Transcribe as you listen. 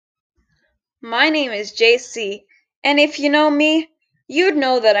My name is JC, and if you know me, you'd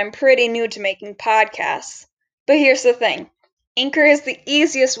know that I'm pretty new to making podcasts. But here's the thing, Anchor is the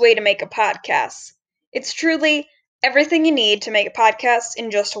easiest way to make a podcast. It's truly everything you need to make a podcast in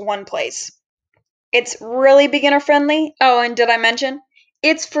just one place. It's really beginner friendly. Oh, and did I mention?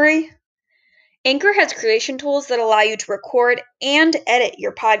 It's free. Anchor has creation tools that allow you to record and edit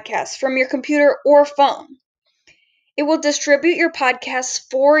your podcasts from your computer or phone. It will distribute your podcasts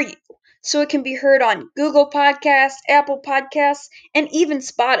for you so it can be heard on Google Podcasts, Apple Podcasts, and even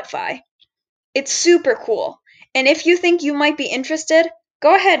Spotify. It's super cool. And if you think you might be interested,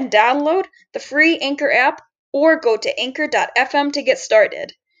 go ahead and download the free Anchor app or go to anchor.fm to get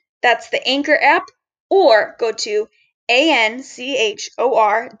started. That's the Anchor app, or go to anchor.fm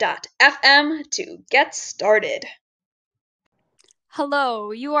to get started. Hello,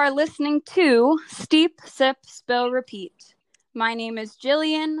 you are listening to Steep, Sip, Spill, Repeat. My name is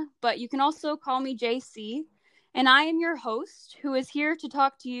Jillian, but you can also call me JC, and I am your host who is here to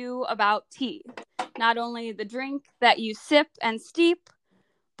talk to you about tea. Not only the drink that you sip and steep,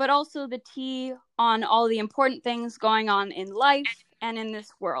 but also the tea on all the important things going on in life and in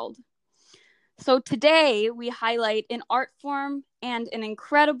this world. So today we highlight an art form and an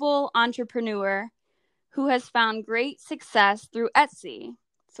incredible entrepreneur who has found great success through Etsy.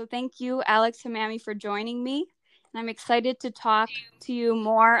 So thank you, Alex Hamami, for joining me. And I'm excited to talk to you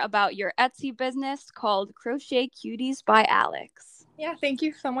more about your Etsy business called Crochet Cuties by Alex. Yeah, thank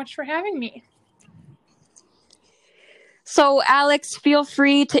you so much for having me. So, Alex, feel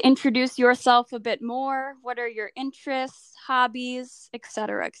free to introduce yourself a bit more. What are your interests, hobbies,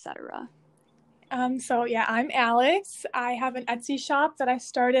 etc., etc.? I'm Alex. I have an Etsy shop that I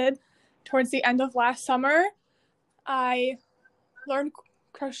started towards the end of last summer. I learned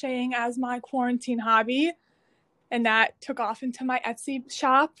crocheting as my quarantine hobby, and that took off into my Etsy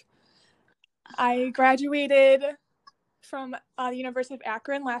shop. I graduated from the University of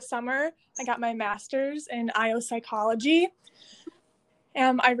Akron last summer. I got my master's in IO psychology.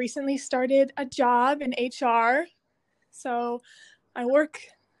 I recently started a job in HR, so I work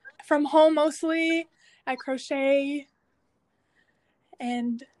from home mostly. I crochet,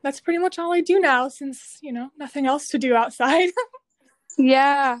 and that's pretty much all I do now since, nothing else to do outside.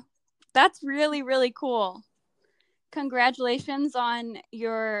 Yeah, that's really, really cool. Congratulations on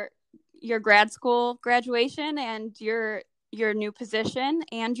your grad school graduation and your new position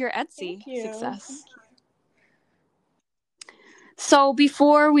and your Etsy success. Thank you. So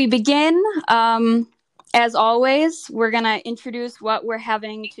before we begin, as always, we're going to introduce what we're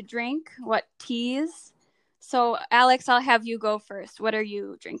having to drink, what teas. So Alex, I'll have you go first. What are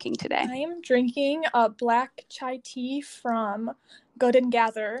you drinking today? I am drinking a black chai tea from Good and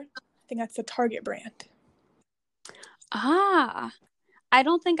Gather. I think that's the Target brand. Ah, I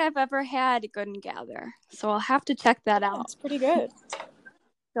don't think I've ever had Good and Gather, so I'll have to check that out. It's pretty good.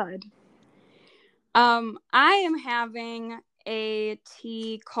 Good. I am having a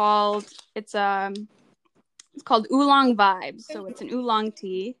tea called it's called Oolong Vibes. So it's an oolong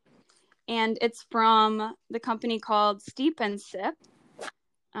tea, and it's from the company called Steep and Sip.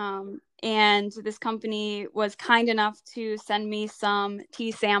 And this company was kind enough to send me some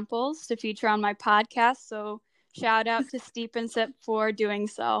tea samples to feature on my podcast. So shout out to Steep and Sip for doing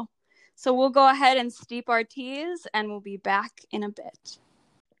so. So we'll go ahead and steep our teas, and we'll be back in a bit.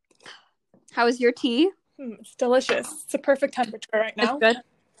 How is your tea? It's delicious. It's a perfect temperature right now. It's good?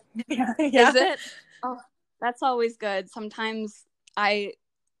 Yeah. Is it? Oh, that's always good. Sometimes I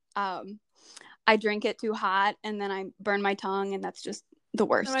drink it too hot, and then I burn my tongue, and that's just the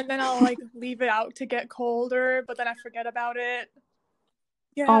worst. And then I'll leave it out to get colder, but then I forget about it.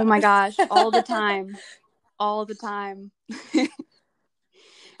 Yeah. Oh my gosh, all the time. All the time.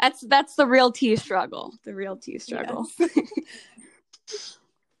 That's the real tea struggle. The real tea struggle. Yes.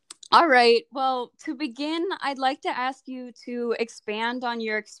 All right. Well, to begin, I'd like to ask you to expand on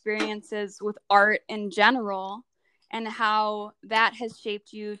your experiences with art in general and how that has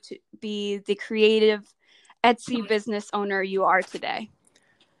shaped you to be the creative Etsy business owner you are today.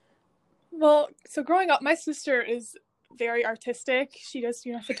 Well, so growing up, my sister is very artistic. She does,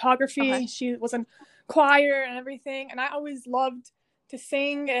 photography. Okay. She was in choir and everything. And I always loved to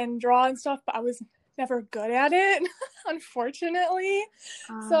sing and draw and stuff, but I was never good at it, unfortunately.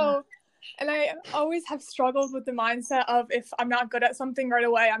 And I always have struggled with the mindset of if I'm not good at something right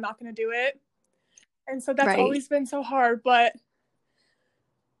away, I'm not going to do it. And so that's always been so hard. But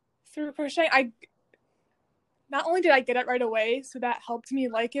through crocheting, not only did I get it right away, so that helped me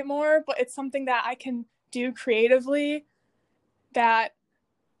like it more, but it's something that I can do creatively that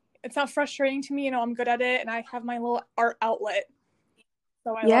it's not frustrating to me. I'm good at it, and I have my little art outlet.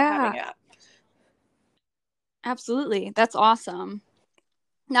 So I love having it. Absolutely. That's awesome.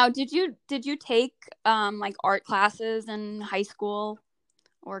 Now, did you take like art classes in high school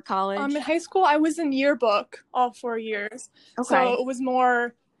or college? In high school, I was in yearbook all 4 years. So Okay. it was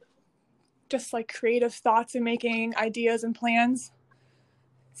more just like creative thoughts and making ideas and plans.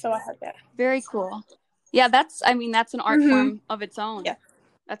 So I had that. Very cool. Yeah, that's an art form of its own. Yeah.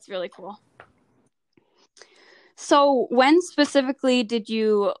 That's really cool. So when specifically did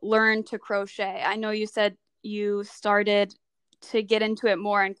you learn to crochet? I know you said you started to get into it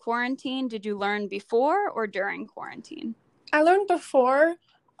more in quarantine. Did you learn before or during quarantine? I learned before.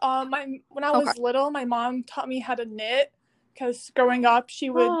 When I was Okay. little, my mom taught me how to knit because growing up, she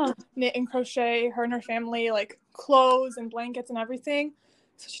would knit and crochet, her and her family, like clothes and blankets and everything.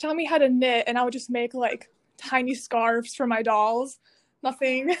 So she taught me how to knit, and I would just make like tiny scarves for my dolls.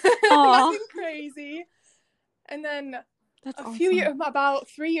 Nothing, nothing crazy. And then That's a awesome. few years, about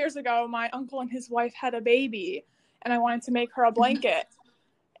 3 years ago, my uncle and his wife had a baby, and I wanted to make her a blanket.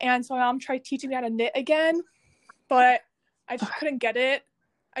 And so my mom tried teaching me how to knit again, but I just couldn't get it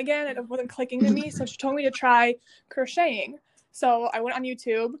again. It wasn't clicking to me. So she told me to try crocheting. So I went on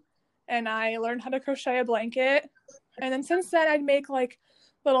YouTube and I learned how to crochet a blanket. And then since then, I'd make like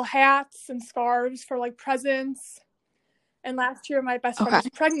little hats and scarves for like presents. And last year, my best friend was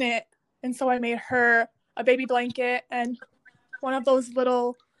pregnant. And so I made her a baby blanket and one of those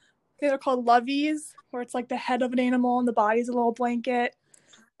little, they're called loveys, where it's like the head of an animal and the body's a little blanket.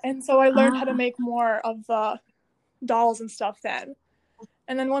 And so I learned how to make more of the dolls and stuff then.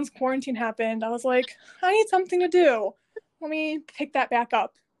 And then once quarantine happened, I was like, I need something to do. Let me pick that back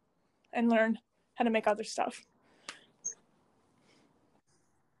up and learn how to make other stuff.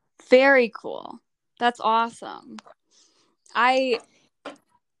 Very cool. That's awesome. I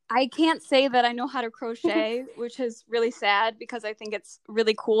can't say that I know how to crochet, which is really sad because I think it's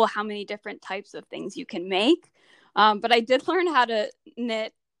really cool how many different types of things you can make. But I did learn how to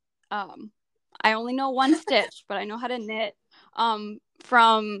knit. I only know one stitch, but I know how to knit.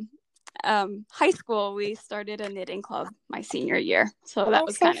 From high school, we started a knitting club my senior year. So that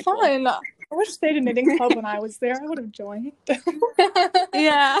was kind of fun. Cool. I wish they had a knitting club when I was there. I would have joined.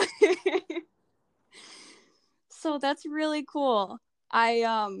 Yeah. So that's really cool. I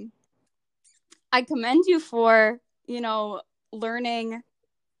commend you for, learning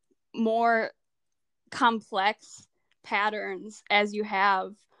more complex patterns as you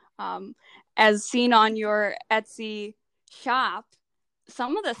have. As seen on your Etsy shop,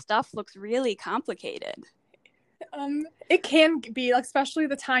 some of the stuff looks really complicated. It can be, especially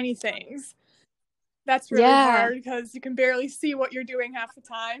the tiny things. That's really hard because you can barely see what you're doing half the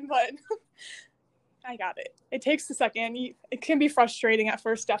time, but I got it. It takes a second. It can be frustrating at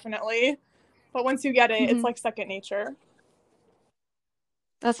first, definitely. But once you get it, it's like second nature.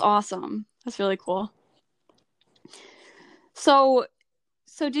 That's awesome. That's really cool. So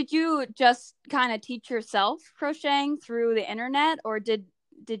did you just kind of teach yourself crocheting through the internet, or did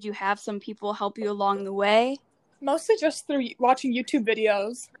you have some people help you along the way? Mostly just through watching YouTube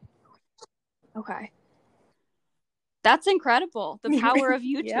videos. Okay. That's incredible. The power of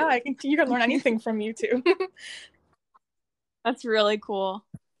YouTube. Yeah, you can learn anything from YouTube. That's really cool.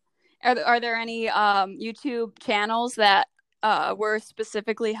 Are there any YouTube channels that were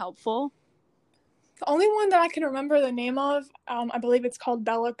specifically helpful? The only one that I can remember the name of, I believe it's called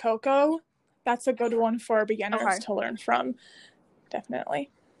Bella Coco. That's a good one for beginners to learn from. Definitely.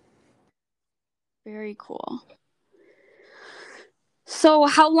 Very cool. So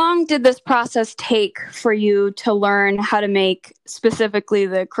how long did this process take for you to learn how to make specifically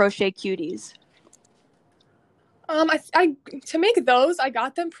the Crochet Cuties? To make those, I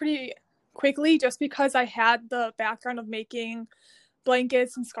got them pretty quickly just because I had the background of making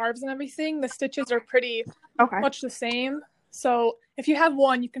blankets and scarves and everything. The stitches are pretty much the same. So if you have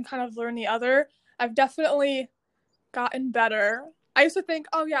one, you can kind of learn the other. I've definitely gotten better. I used to think,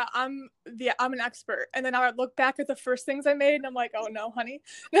 oh yeah, I'm an expert. And then I would look back at the first things I made and I'm like, oh no, honey.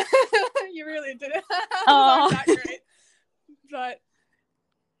 You really did it. Not that great. But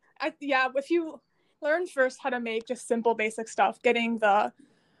if you learn first how to make just simple basic stuff, getting the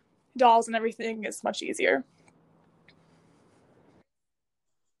dolls and everything is much easier.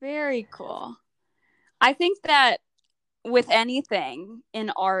 Very cool. I think that with anything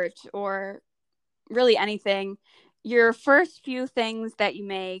in art or really anything, your first few things that you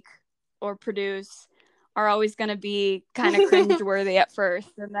make or produce are always going to be kind of cringeworthy at first,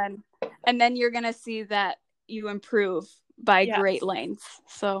 and then you're going to see that you improve by great lengths.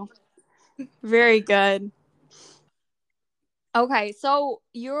 So very good. Okay, so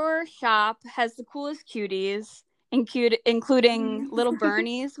your shop has the coolest cuties, including little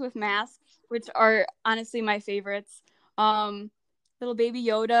Bernies with masks which are honestly my favorites. Little baby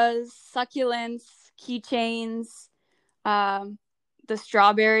Yodas, succulents, keychains, the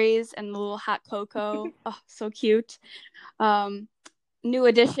strawberries, and the little hot cocoa. Oh, so cute. New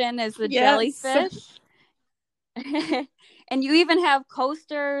addition is the jellyfish. And you even have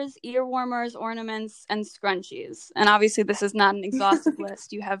coasters, ear warmers, ornaments, and scrunchies. And obviously this is not an exhaustive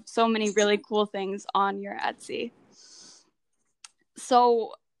list. You have so many really cool things on your Etsy.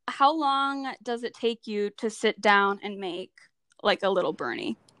 So how long does it take you to sit down and make like a little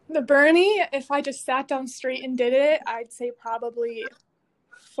Bernie? The Bernie, if I just sat down straight and did it, I'd say probably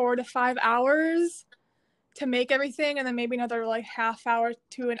 4 to 5 hours to make everything, and then maybe another like half hour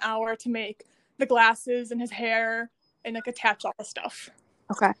to an hour to make the glasses and his hair and like attach all the stuff.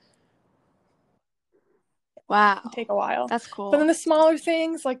 Okay. Wow. It'll take a while. That's cool. But then the smaller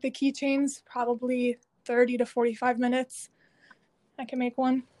things like the keychains, probably 30 to 45 minutes. I can make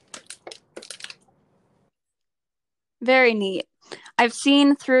one. Very neat. I've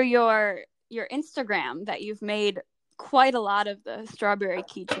seen through your Instagram that you've made quite a lot of the strawberry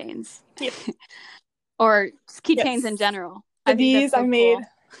keychains. Yep. Or keychains in general. The bees, I made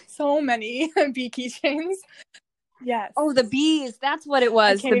so many bee keychains. Yes. Oh, the bees. That's what it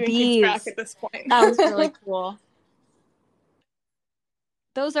was. I can't the even bees. keep track at this point. That was really cool.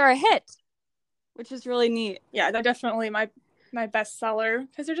 Those are a hit, which is really neat. Yeah, they're definitely my best seller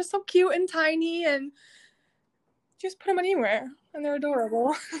because they're just so cute and tiny, and just put them anywhere and they're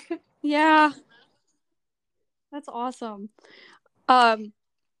adorable. Yeah. That's awesome.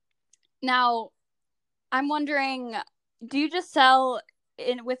 Now I'm wondering, do you just sell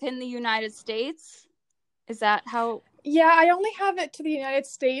within the United States? Is that how? Yeah, I only have it to the United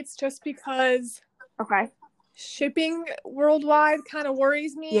States just because shipping worldwide kind of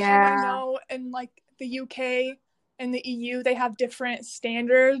worries me. Yeah. And I know in like the UK and the EU, they have different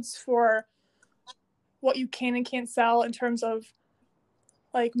standards for what you can and can't sell in terms of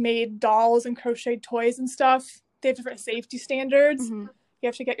like made dolls and crocheted toys and stuff. They have different safety standards. Mm-hmm. You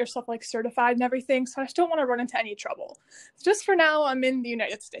have to get yourself like certified and everything. So I just don't want to run into any trouble. Just for now, I'm in the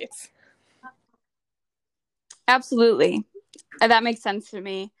United States. Absolutely. That makes sense to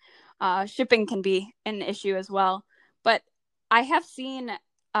me. Shipping can be an issue as well. But I have seen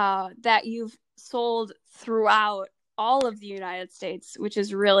that you've sold throughout all of the United States, which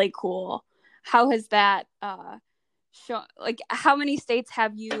is really cool. How has that shown? Like, how many states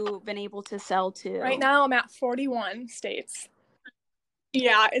have you been able to sell to? Right now, I'm at 41 states.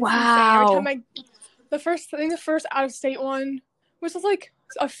 Yeah, it's wow. insane. Every time the first out-of-state one was just like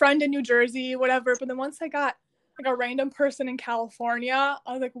a friend in New Jersey, whatever. But then once I got like a random person in California,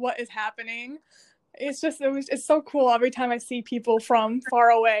 I was like, what is happening? It's so cool every time I see people from far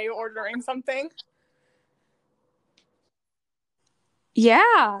away ordering something.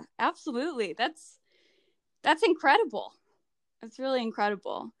 Yeah, absolutely. That's incredible. That's really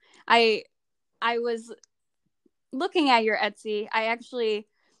incredible. I was looking at your Etsy. I actually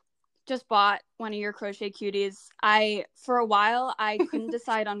just bought one of your Crochet Cuties. For a while, I couldn't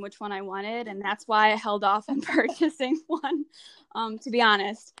decide on which one I wanted, and that's why I held off on purchasing one, to be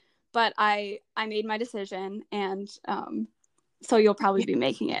honest. But I made my decision, and so you'll probably be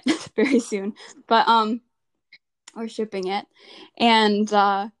making it very soon. But or shipping it, and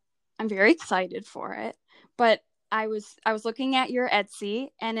I'm very excited for it. But I was looking at your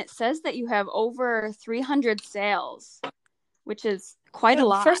Etsy, and it says that you have over 300 sales, which is quite a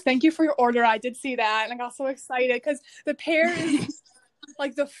lot. First, thank you for your order. I did see that, and I got so excited because the pear is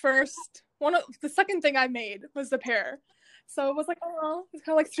like the second thing I made was the pear. So it was like, oh, it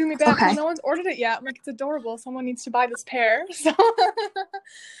kind of like threw me back because no one's ordered it yet. I'm like, it's adorable. Someone needs to buy this pear. So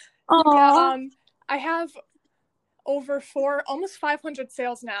yeah, I have over almost 500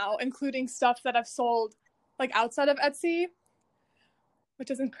 sales now, including stuff that I've sold like outside of Etsy, which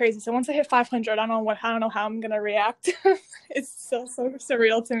isn't crazy. So once I hit 500, I don't know how I'm gonna react. It's so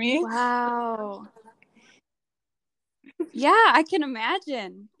surreal to me. Wow. Yeah, I can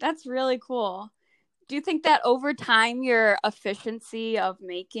imagine. That's really cool. Do you think that over time your efficiency of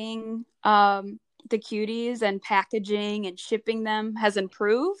making the Cuties and packaging and shipping them has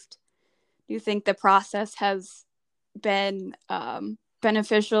improved? Do you think the process has been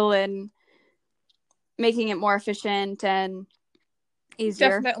beneficial in making it more efficient and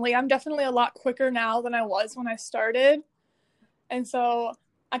easier? Definitely. I'm definitely a lot quicker now than I was when I started. And so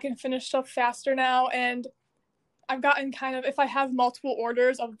I can finish stuff faster now. And I've gotten if I have multiple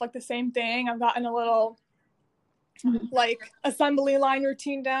orders of like the same thing, I've gotten a little like assembly line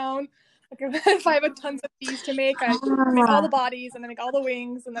routine down. Like if I have tons of these to make, I make all the bodies and I make all the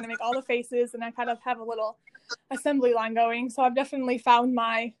wings and then I make all the faces and I kind of have a little assembly line going. So I've definitely found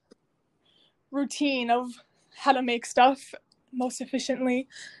my routine of how to make stuff most efficiently.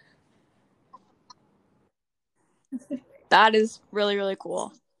 That is really, really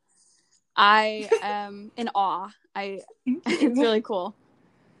cool. I am in awe. It's really cool.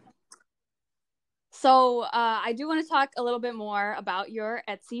 So I do want to talk a little bit more about your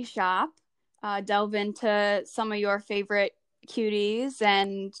Etsy shop, delve into some of your favorite cuties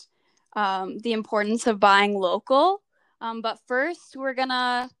and the importance of buying local. But first, we're going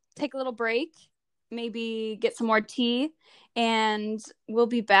to take a little break, maybe get some more tea, and we'll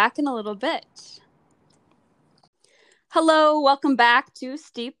be back in a little bit. Hello, welcome back to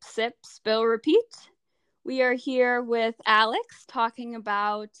Steep, Sip, Spill, Repeat. We are here with Alex talking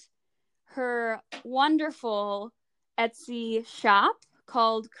about her wonderful Etsy shop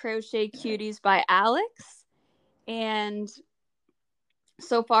called Crochet Cuties by Alex. And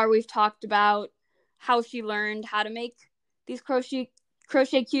so far we've talked about how she learned how to make these crochet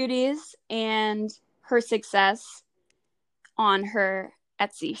cuties and her success on her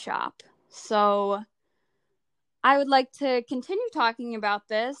Etsy shop. So I would like to continue talking about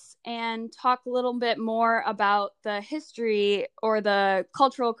this and talk a little bit more about the history or the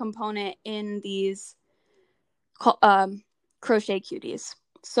cultural component in these crochet cuties.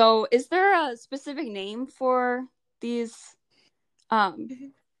 So is there a specific name for these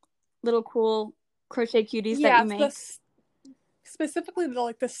little cool crochet cuties that you make? Specifically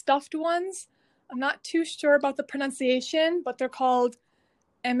the stuffed ones. I'm not too sure about the pronunciation, but they're called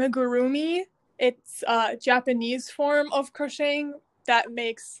amigurumi. It's a Japanese form of crocheting that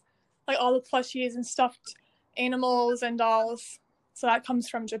makes like all the plushies and stuffed animals and dolls. So that comes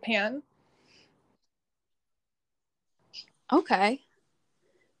from Japan. Okay.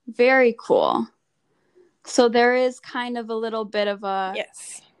 Very cool. So there is kind of a little bit of a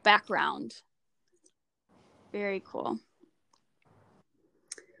background. Very cool.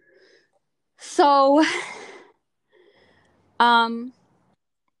 So, now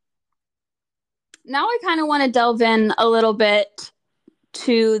I kind of want to delve in a little bit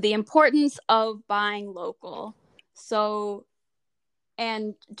to the importance of buying local. So,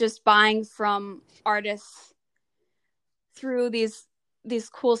 and just buying from artists through these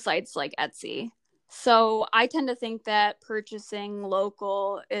cool sites like Etsy. So I tend to think that purchasing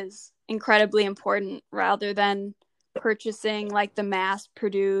local is incredibly important rather than purchasing like the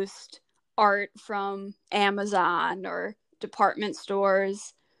mass-produced art from Amazon or department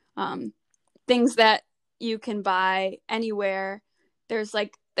stores, things that you can buy anywhere. There's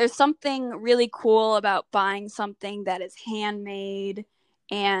something really cool about buying something that is handmade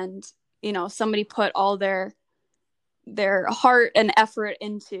and, you know, somebody put all their heart and effort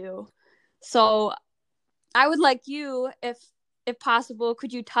into. So I would like you, if possible,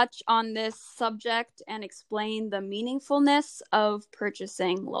 could you touch on this subject and explain the meaningfulness of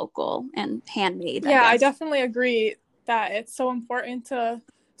purchasing local and handmade? Yeah, I definitely agree that it's so important to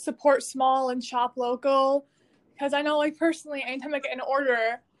support small and shop local, because I know, like, personally, anytime I get an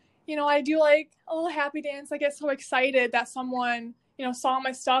order, you know, I do like a little happy dance. I get so excited that someone, you know, saw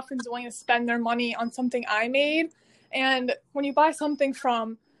my stuff and is willing to spend their money on something I made. And when you buy something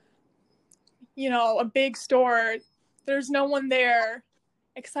from, you know, a big store, there's no one there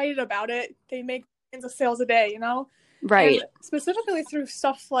excited about it. They make millions of sales a day, you know? Right. And specifically through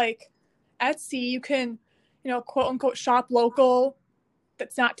stuff like Etsy, you can, you know, quote unquote shop local.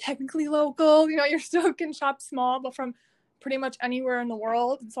 That's not technically local. You know, you still can shop small, but from pretty much anywhere in the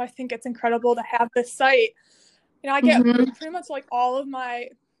world. And so I think it's incredible to have this site. You know, I get pretty much like all of my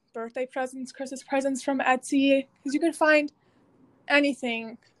birthday presents, Christmas presents from Etsy, because you can find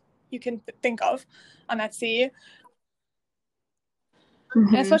anything you can think of on Etsy.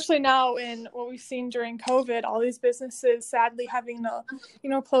 And especially now in what we've seen during COVID, all these businesses sadly having to, you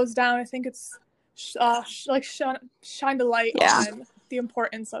know, close down. I think it's shined a light on the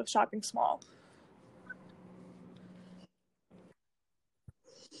importance of shopping small.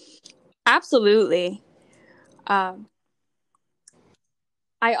 Absolutely. I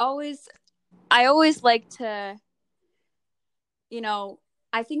always like to, you know,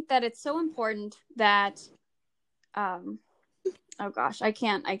 I think that it's so important that, oh gosh, I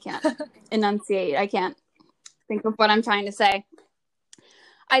can't enunciate. I can't think of what I'm trying to say.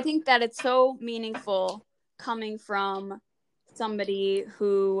 I think that it's so meaningful coming from somebody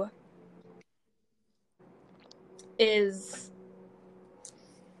who is,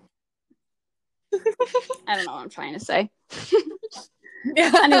 I don't know what I'm trying to say.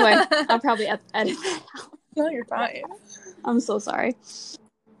 Anyway, I'll probably edit that out. No, you're fine. I'm so sorry.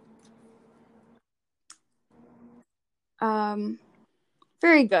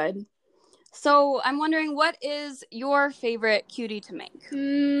 Very good. So I'm wondering, what is your favorite cutie to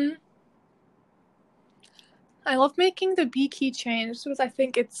make? I love making the bee keychains because I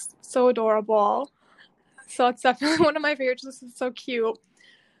think it's so adorable. So it's definitely one of my favorites. This is so cute.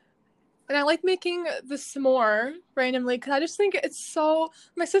 And I like making the s'more randomly because I just think it's so.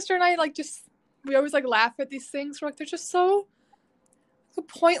 My sister and I we always like laugh at these things. We're like, they're just so a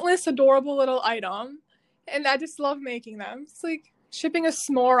pointless, adorable little item. And I just love making them. It's like shipping a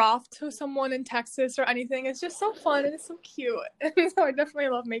s'more off to someone in Texas or anything. It's just so fun and it's so cute. And so I definitely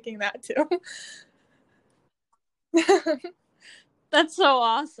love making that too. That's so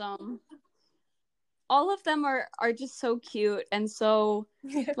awesome. All of them are just so cute and so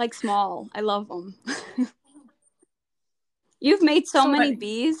like small. I love them. You've made so many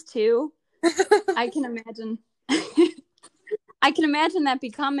bees too. I can imagine. I can imagine that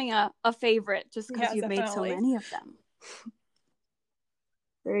becoming a favorite just because you've made so many of them.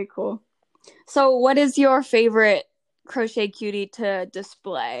 Very cool. So what is your favorite crochet cutie to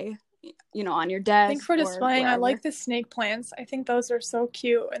display, on your desk? I think for displaying, I like the snake plants. I think those are so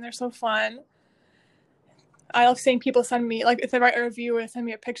cute and they're so fun. I love seeing people send me, like, if they write a review and send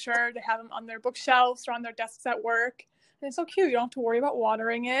me a picture, they have them on their bookshelves or on their desks at work. And it's so cute. You don't have to worry about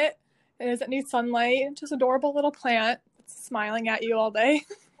watering it. It doesn't need sunlight. It's just an adorable little plant. It's smiling at you all day.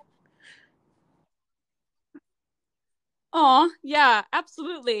 Oh, yeah,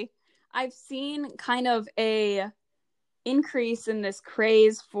 absolutely. I've seen kind of a increase in this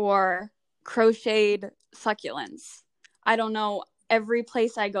craze for crocheted succulents. I don't know, every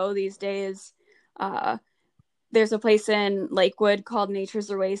place I go these days, there's a place in Lakewood called Nature's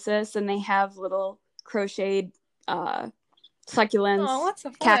Oasis, and they have little crocheted succulents, lots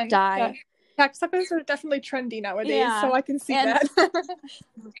of fun. cacti. Yeah. Cactus are definitely trendy nowadays, so I can see that.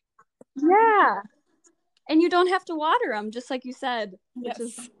 Yeah. And you don't have to water them, just like you said, which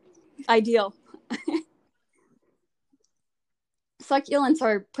is ideal. Succulents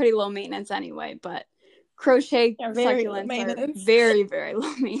are pretty low maintenance anyway, but crochet succulents are very, very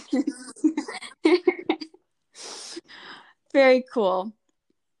low maintenance. Very cool.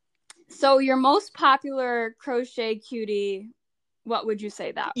 So your most popular crochet cutie, what would you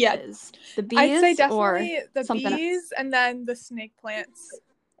say that is? The bees? I'd say definitely the bees, and then the snake plants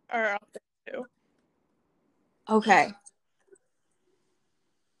are up there too. Okay.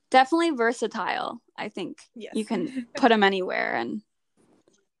 Definitely versatile, I think. Yes. You can put them anywhere, and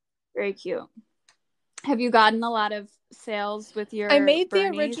very cute. Have you gotten a lot of sales with your I made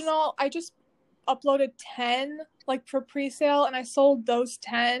Bernies? The original, I just uploaded 10 like for pre-sale, and I sold those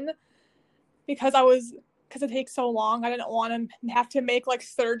 10 because it takes so long. I didn't want to have to make like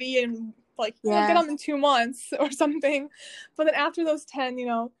 30 and get them in 2 months or something. But then after those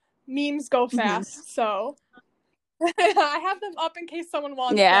 10, memes go fast. So I have them up in case someone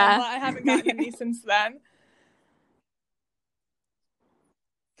wants them, but I haven't gotten any since then.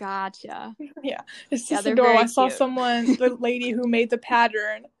 Gotcha. Yeah, it's just adorable. I saw the lady who made the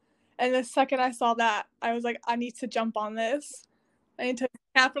pattern, and the second I saw that, I was like, I need to jump on this. I need to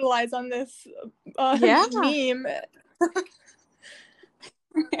capitalize on this meme.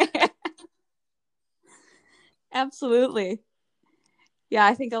 Absolutely. Yeah,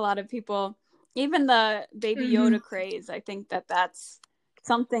 I think a lot of people, even the Baby Yoda craze, I think that's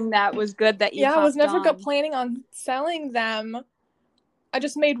something that was good that you I was never planning on selling them. I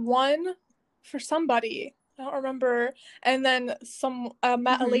just made one for somebody. I don't remember. And then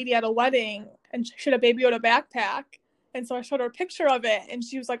met a lady at a wedding, and she had a Baby Yoda backpack. And so I showed her a picture of it, and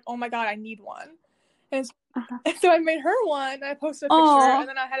she was like, oh my God, I need one. And so I made her one, and I posted a picture, and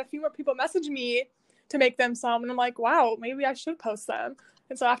then I had a few more people message me to make them some, and I'm like, wow, maybe I should post them.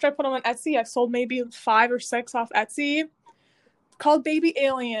 And so after I put them on Etsy, I sold maybe 5 or 6 off Etsy, called Baby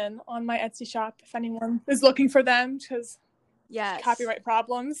Alien on my Etsy shop, if anyone is looking for them, because copyright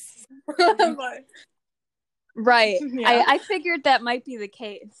problems. But, right. Yeah. I figured that might be the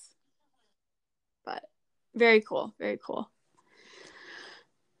case. But very cool. Very cool.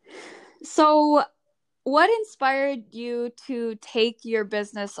 So what inspired you to take your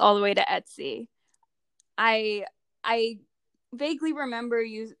business all the way to Etsy? I vaguely remember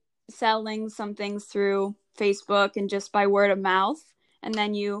you selling some things through Facebook and just by word of mouth, and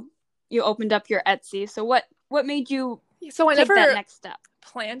then you opened up your Etsy. So what made you take that next step?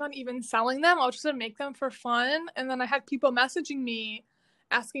 Planned on even selling them. I was just gonna make them for fun, and then I had people messaging me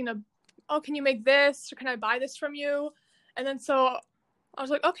asking can you make this, or can I buy this from you? And then so I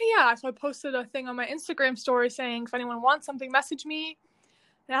was like, okay, yeah. So I posted a thing on my Instagram story saying, if anyone wants something, message me.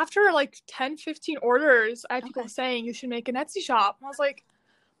 And after 10-15 orders, I had people saying you should make an Etsy shop. And I was like,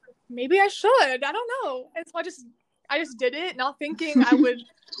 maybe I should. I don't know. And so I just did it, not thinking it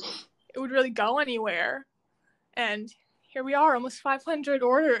would really go anywhere. And here we are, almost 500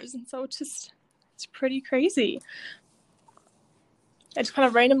 orders. And so it's It's pretty crazy. It just kind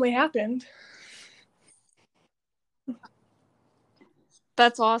of randomly happened.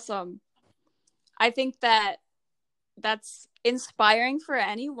 That's awesome. I think that's inspiring for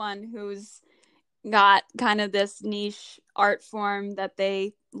anyone who's got kind of this niche art form that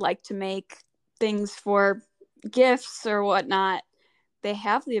they like to make things for gifts or whatnot. They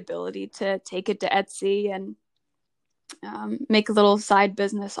have the ability to take it to Etsy and make a little side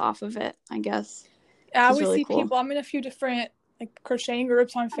business off of it, I guess. I always see people, I'm in a few different crocheting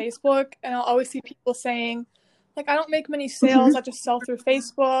groups on Facebook, and I'll always see people saying, I don't make many sales, I just sell through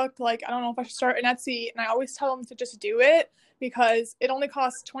Facebook, I don't know if I should start an Etsy, and I always tell them to just do it, because it only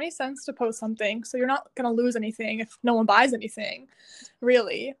costs 20 cents to post something, so you're not going to lose anything if no one buys anything,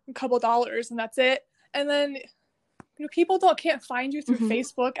 really, a couple dollars, and that's it. And then, people can't find you through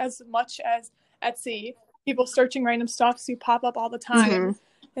Facebook as much as Etsy. People searching random stuff, so you pop up all the time.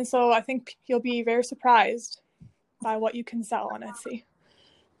 And so I think you'll be very surprised by what you can sell on Etsy.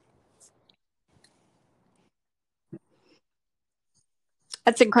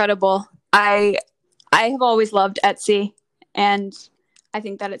 That's incredible. I have always loved Etsy, and I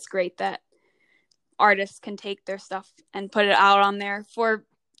think that it's great that artists can take their stuff and put it out on there for,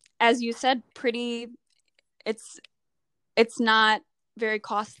 as you said, it's not very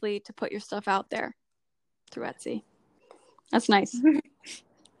costly to put your stuff out there through Etsy. That's nice.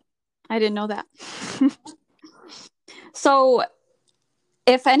 I didn't know that. So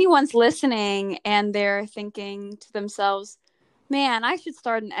if anyone's listening and they're thinking to themselves, man, I should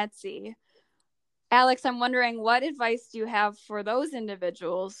start an Etsy. Alex, I'm wondering, what advice do you have for those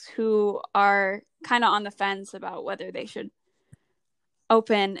individuals who are kind of on the fence about whether they should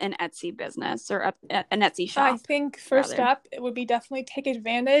open an Etsy business or an Etsy shop? I think first step, it would be definitely take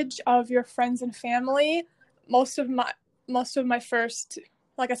advantage of your friends and family. Most of my first,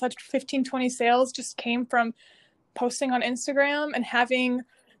 like I said, 15, 20 sales just came from posting on Instagram and having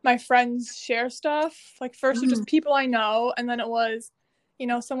my friends share stuff. First it was just people I know, and then it was,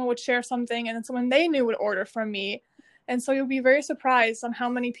 someone would share something and then someone they knew would order from me. And so you'll be very surprised on how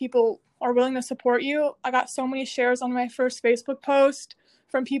many people are willing to support you. I got so many shares on my first Facebook post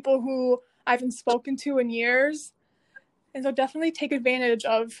from people who I haven't spoken to in years. And so definitely take advantage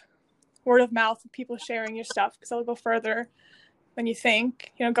of word of mouth of people sharing your stuff, because it'll go further than you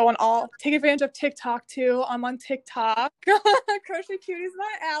think. Take advantage of TikTok too. I'm on TikTok. Crochet Cuties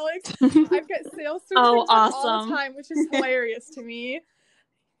by Alex. I've got sales through TikTok all the time, which is hilarious to me,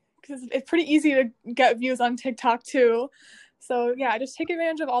 because it's pretty easy to get views on TikTok too. So yeah, just take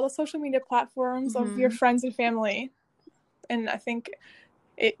advantage of all the social media platforms of your friends and family, and I think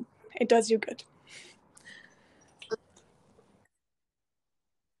it does you good.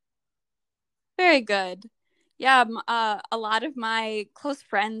 Very good. Yeah, a lot of my close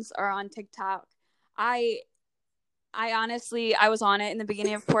friends are on TikTok. I honestly, I was on it in the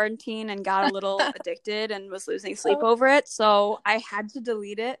beginning of quarantine and got a little addicted and was losing sleep over it, so I had to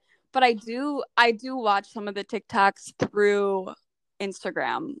delete it. But I do watch some of the TikToks through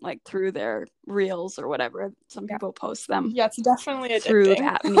Instagram, through their reels or whatever. Some people post them. Yeah, it's definitely addicting. Through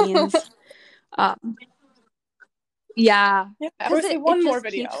that means. Yeah. I always say one more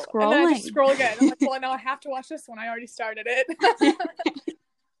video, and then I just scroll again. I'm like, well, now I have to watch this one. I already started it.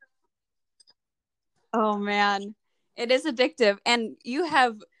 Oh man, it is addictive, and you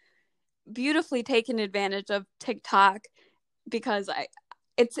have beautifully taken advantage of TikTok, because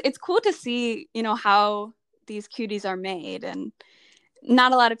it's cool to see, how these cuties are made, and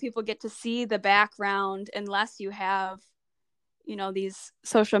not a lot of people get to see the background unless you have, these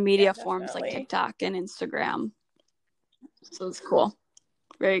social media forms like TikTok and Instagram. So it's cool.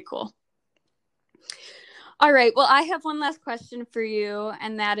 Very cool. All right. Well, I have one last question for you,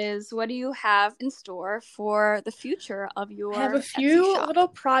 and that is, what do you have in store for the future of your Etsy shop? I have a few little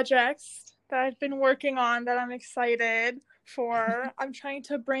projects that I've been working on that I'm excited for. I'm trying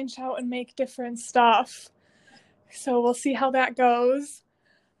to branch out and make different stuff, so we'll see how that goes.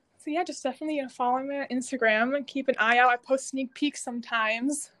 So yeah, just definitely follow me on Instagram and keep an eye out. I post sneak peeks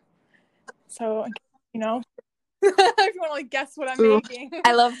sometimes, so if you want to guess what I'm making.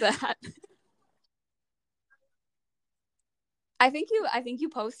 I love that. I think you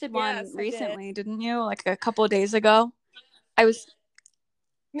posted one recently, didn't you? A couple of days ago. I was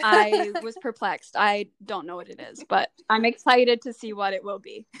perplexed. I don't know what it is, but I'm excited to see what it will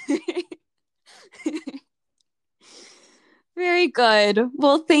be. Very good.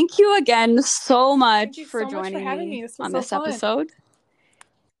 Well, thank you again so much for joining me on this episode.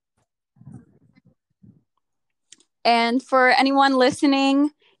 And for anyone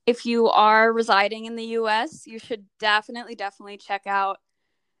listening, if you are residing in the US, you should definitely check out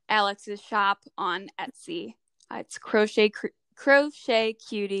Alex's shop on Etsy. It's Crochet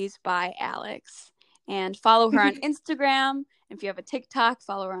Cuties by Alex. And follow her on Instagram. If you have a TikTok,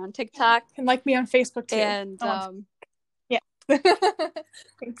 follow her on TikTok. And like me on Facebook too. And yeah.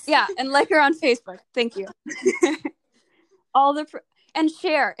 Thanks. Yeah, and like her on Facebook. Thank you. And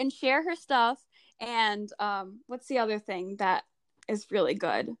share her stuff. And what's the other thing that is really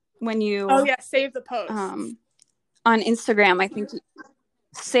good when you save the post on Instagram? I think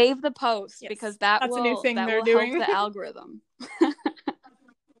save the post, because that's a new thing that will help the algorithm.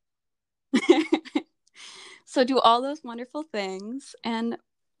 So do all those wonderful things and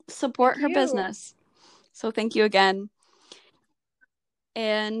support her business. So thank you again.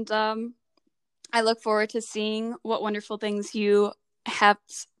 And I look forward to seeing what wonderful things you have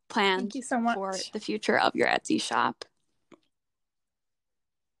planned Thank you so much. for the future of your Etsy shop.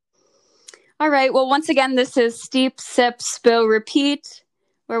 All right. Well, once again, this is Steep, Sip, Spill, Repeat,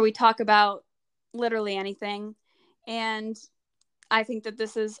 where we talk about literally anything. And I think that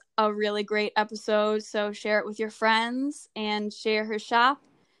this is a really great episode. So share it with your friends and share her shop.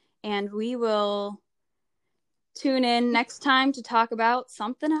 And we will tune in next time to talk about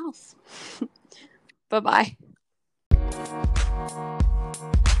something else. Bye-bye.